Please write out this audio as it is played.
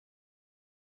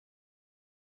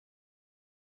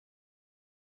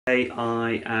Today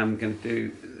I am going to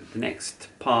do the next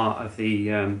part of the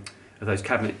of those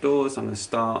cabinet doors. I'm going to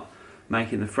start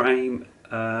making the frame,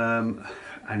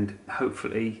 and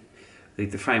hopefully the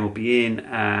frame will be in,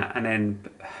 and then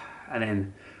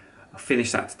I'll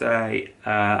finish that today,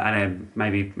 and then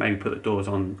maybe put the doors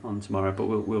on tomorrow. But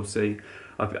we'll see.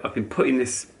 I've been putting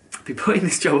this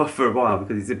job off for a while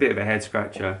because it's a bit of a head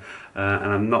scratcher, and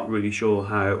I'm not really sure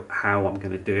how I'm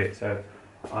going to do it. So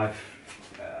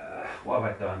what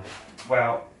have I done?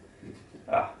 Well,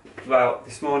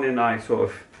 this morning I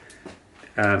sort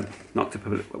of knocked up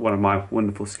one of my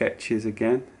wonderful sketches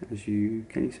again. Can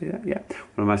you see that? Yeah,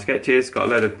 one of my sketches.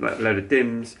 Got a load of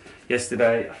dims.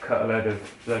 Yesterday I cut a load of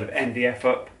MDF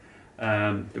up.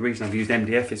 The reason I've used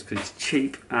MDF is because it's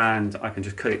cheap and I can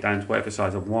just cut it down to whatever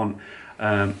size I want.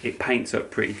 It paints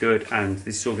up pretty good, and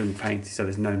this is all going to be painted, so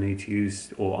there's no need to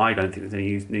use, or I don't think there's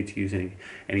any need to use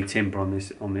any timber on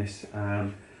this.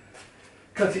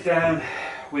 Cut it down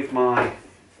with my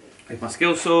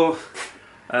skill saw.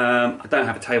 I don't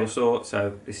have a table saw,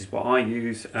 so this is what I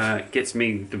use. It gets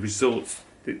me the results.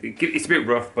 It's a bit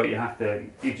rough, but you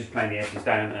just plane the edges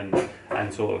down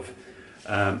and sort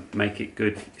of make it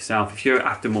good yourself. If you're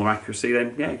after more accuracy,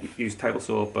 then yeah, you use table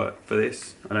saw. But for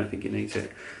this, I don't think it needs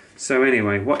it. So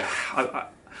anyway, I'm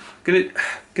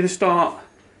gonna start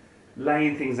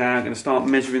laying things out. Going to start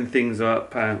measuring things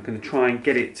up. I'm going to try and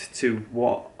get it to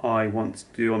what I want to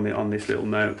do on this little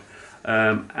note,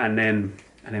 and then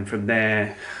from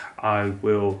there I'll be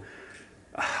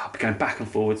going back and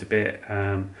forwards a bit,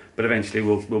 but eventually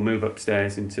we'll move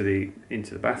upstairs into the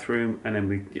bathroom, and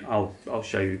then I'll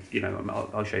show you,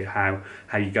 I'll show you how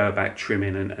you go about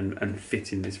trimming and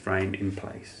fitting this frame in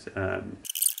place.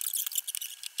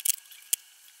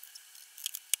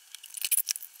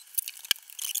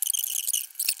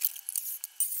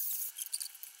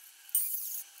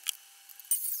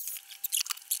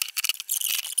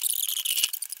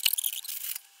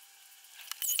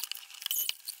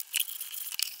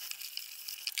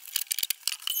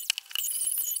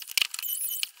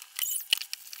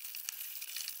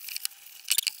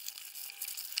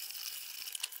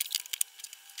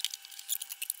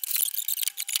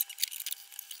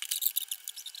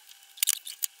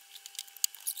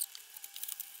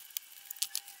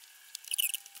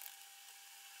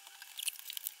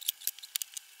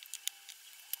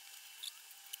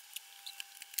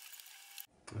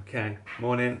 Okay,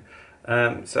 morning.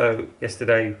 So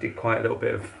yesterday did quite a little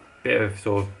bit of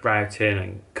sort of routing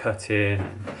and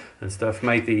cutting and stuff.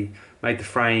 Made the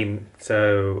frame,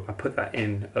 so I put that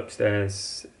in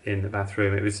upstairs in the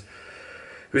bathroom. It was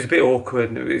a bit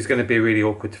awkward. It was going to be really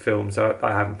awkward to film, so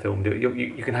I haven't filmed it.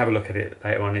 You can have a look at it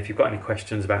later on. If you've got any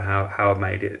questions about how I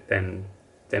made it, then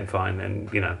fine. Then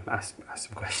ask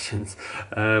some questions.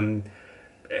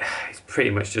 It's pretty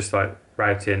much just like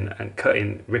routing and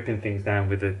cutting, ripping things down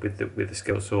with the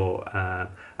skill saw,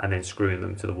 and then screwing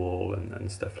them to the wall and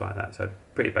stuff like that. So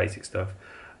pretty basic stuff.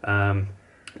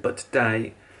 But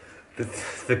today,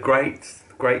 the great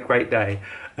day,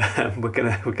 we're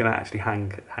gonna actually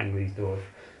hang these doors.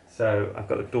 So I've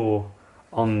got the door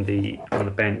on the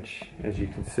bench, as you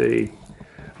can see.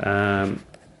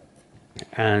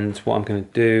 And what I'm going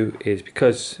to do is,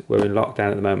 because we're in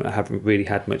lockdown at the moment, I haven't really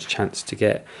had much chance to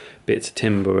get bits of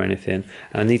timber or anything,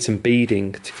 and I need some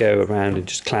beading to go around and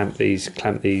just clamp these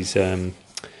panels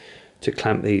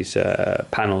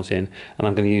in, and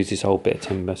I'm going to use this old bit of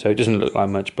timber, so it doesn't look like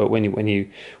much, but when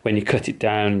you cut it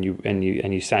down and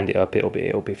you sand it up,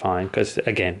 it'll be fine, because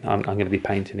again I'm going to be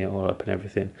painting it all up and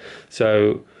everything.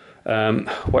 So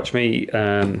watch me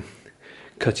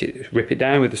rip it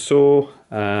down with the saw,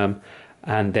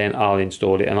 and then I'll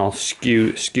install it, and I'll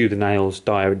skew the nails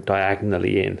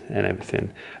diagonally in and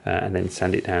everything, and then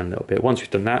sand it down a little bit. Once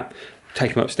we've done that,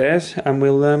 take them upstairs, and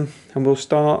we'll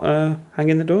start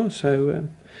hanging the doors. So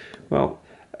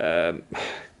I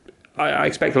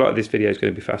expect a lot of this video is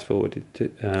going to be fast forwarded,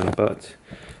 but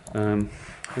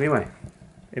anyway,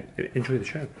 enjoy the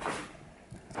show.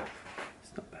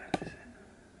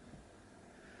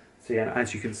 So yeah,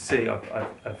 as you can see,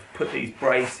 I've put these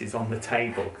braces on the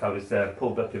table because I was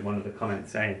pulled up in one of the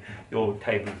comments saying your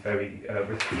table is very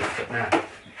risky, but now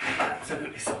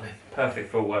absolutely solid, perfect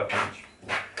for a workbench.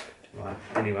 Right,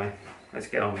 anyway, let's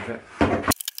get on with it.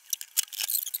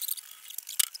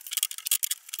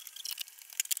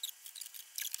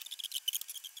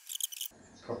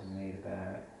 Probably need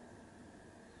about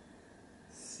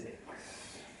 6.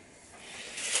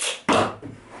 Right.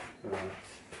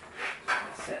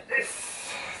 Set this.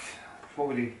 I've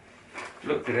already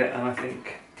looked at it, and I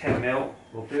think 10mm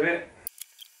will do it.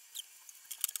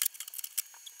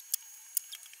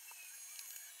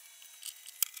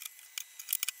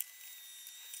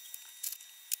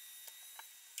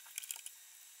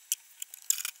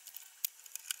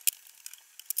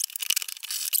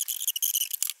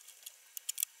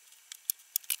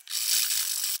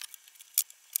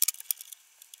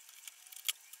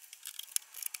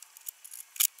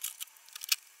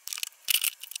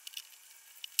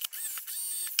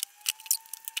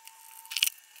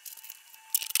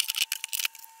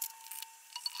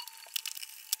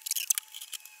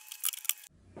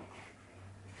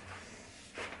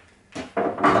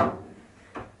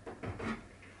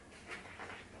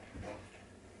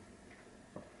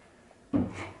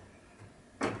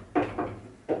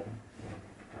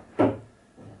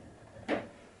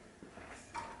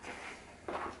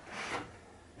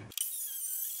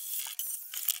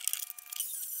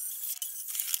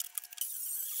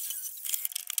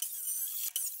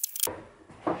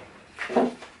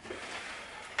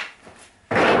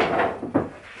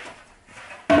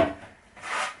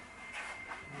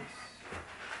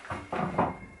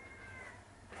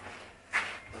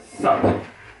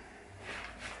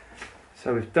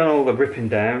 So we've done all the ripping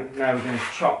down. Now we're going to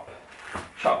chop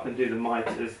and do the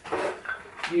miters.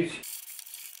 Use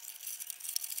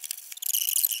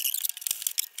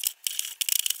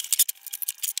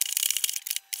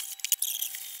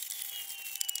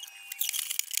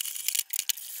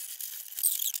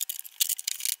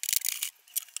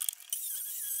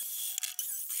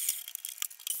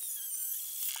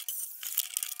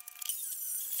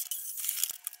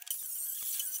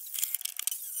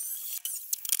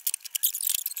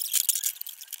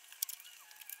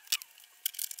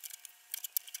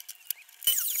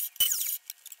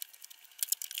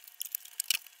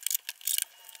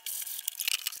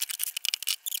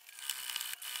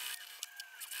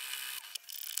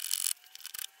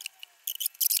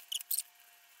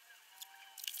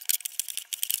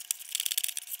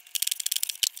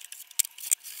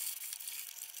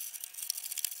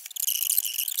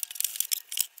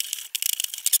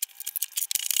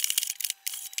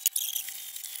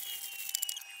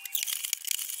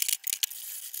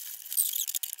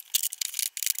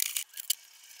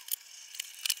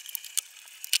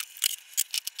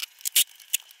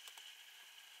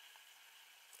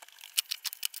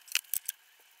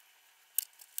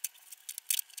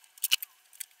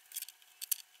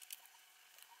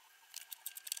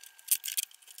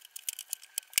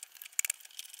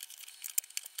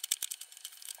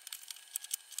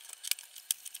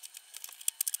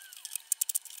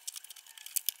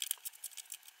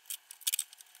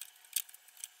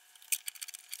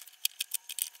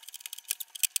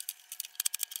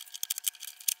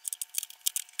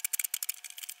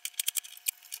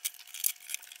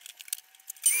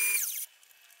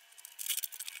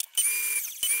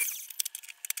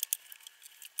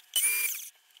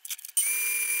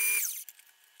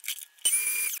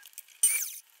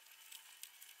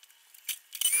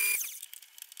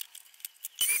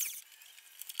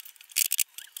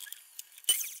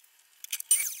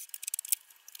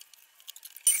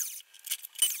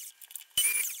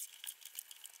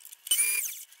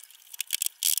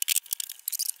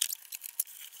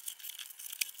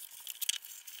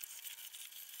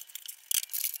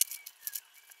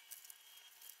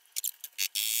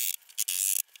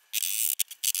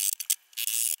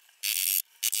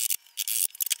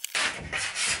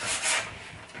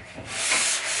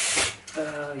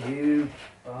you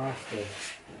bastard.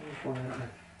 Right.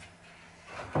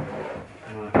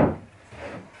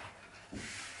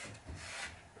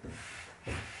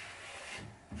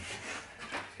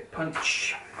 Get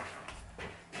punch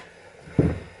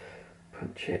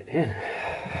it in.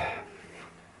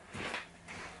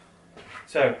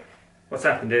 So what's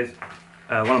happened is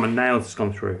one of my nails has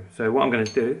gone through. So what I'm going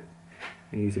to do,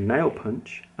 I'm going to use a nail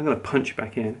punch. I'm going to punch it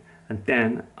back in, and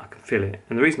then I can fill it.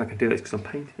 And the reason I can do that is because I'm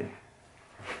painting it.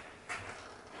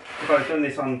 If I'd done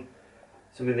this on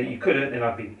something that you couldn't, then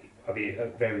I'd be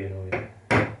very annoyed.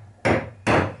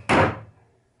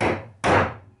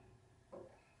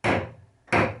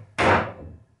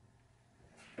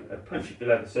 Punch it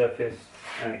below the surface,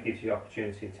 and it gives you the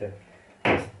opportunity to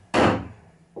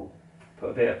put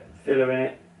a bit of filler in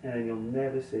it, and then you'll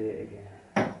never see it again.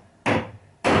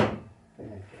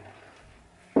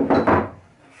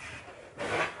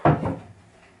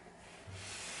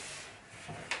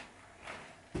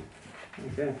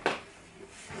 Okay.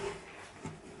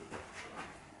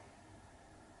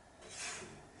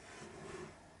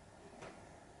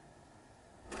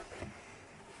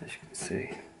 As you can see,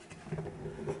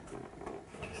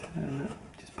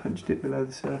 just punched it below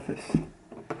the surface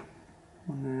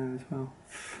on there as well.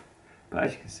 But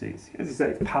as you can see, as I say,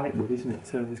 it's pallet wood, isn't it?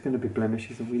 So there's going to be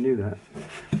blemishes, and we knew that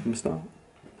from the start.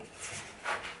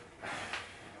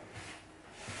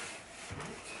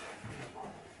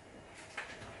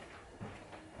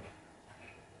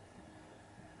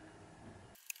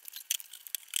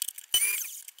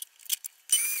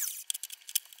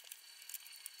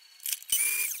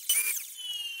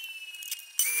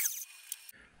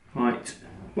 Right,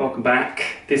 welcome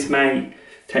back. This may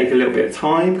take a little bit of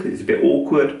time because it's a bit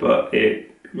awkward, but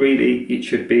it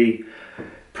should be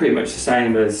pretty much the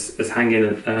same as hanging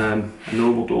a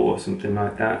normal door or something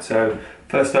like that. So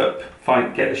first up,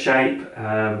 get the shape.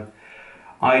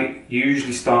 I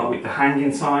usually start with the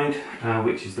hanging side,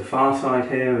 which is the far side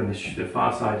here and the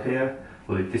far side here,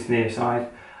 or this near side.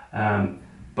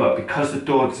 But because the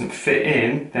door doesn't fit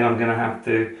in, then I'm going to have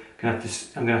to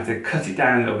cut it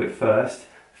down a little bit first,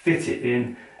 fit it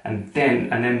in, and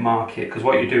then mark it. Because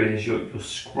what you're doing is you're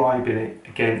scribing it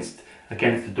against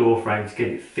the door frame to get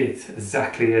it fit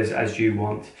exactly as you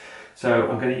want. So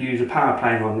I'm going to use a power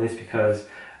plane on this because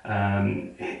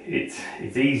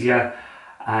it's easier,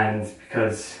 and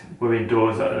because we're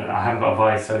indoors, I haven't got a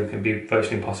vise, so it can be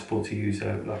virtually impossible to use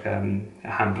a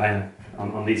hand planer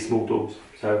on these small doors.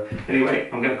 So anyway,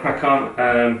 I'm going to crack on,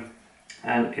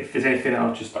 and if there's anything,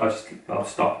 I'll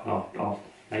stop and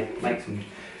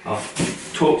I'll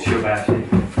talk to you about it.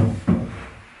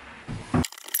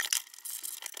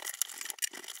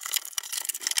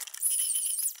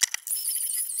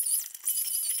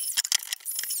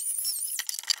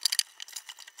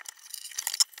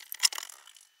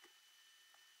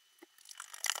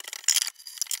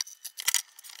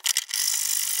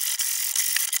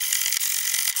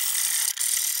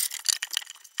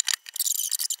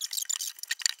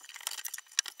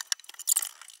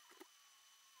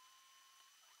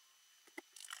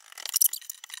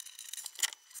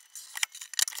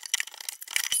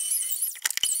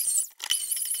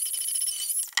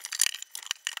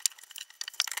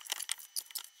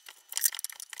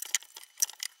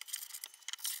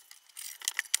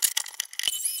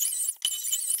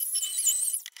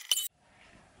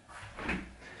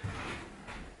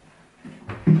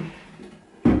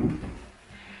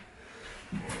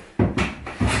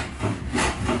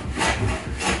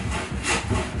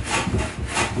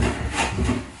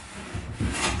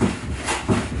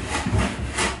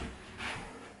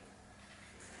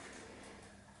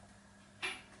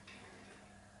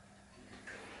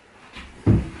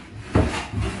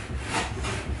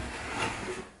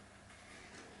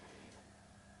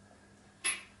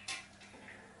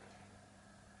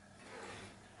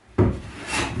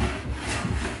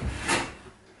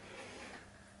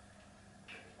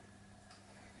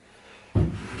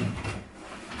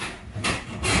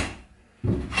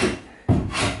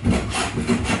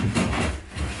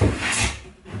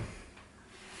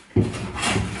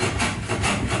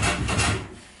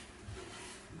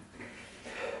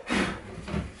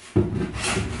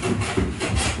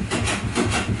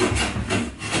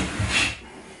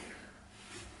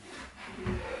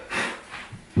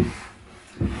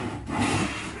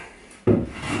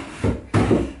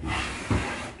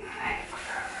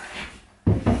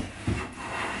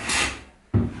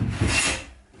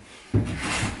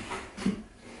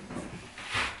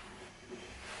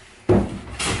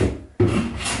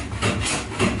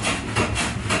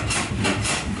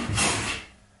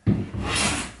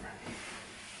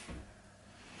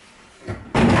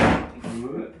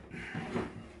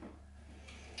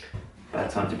 Bad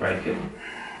time to break it.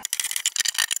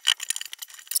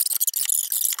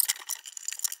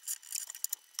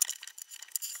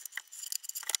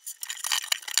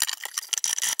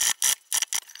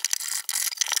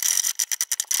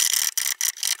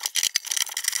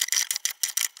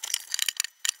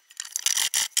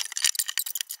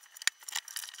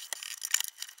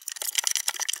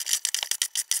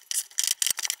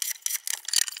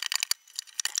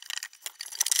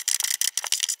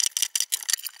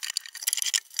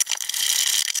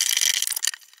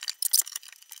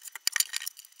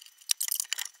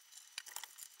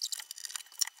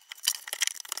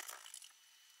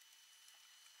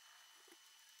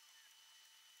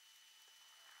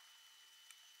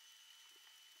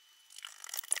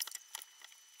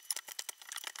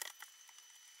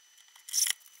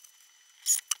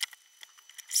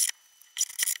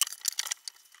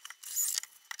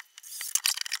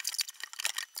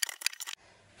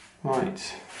 Right,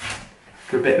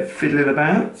 for a bit of fiddling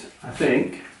about, I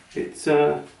think it's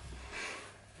there.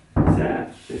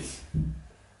 It's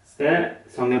there.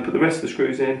 So I'm going to put the rest of the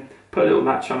screws in, put a little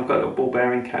latch on. I've got a little ball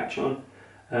bearing catch on,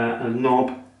 and a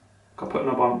knob. Got to put a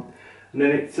knob on, and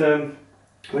then it's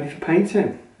ready for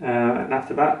painting. And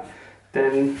after that,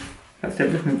 then that's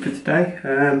everything for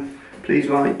today. Please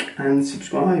like and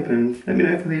subscribe, and let me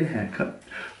know if I need a haircut.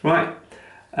 Right.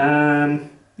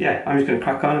 Yeah, I'm just going to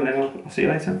crack on, and then I'll see you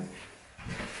later.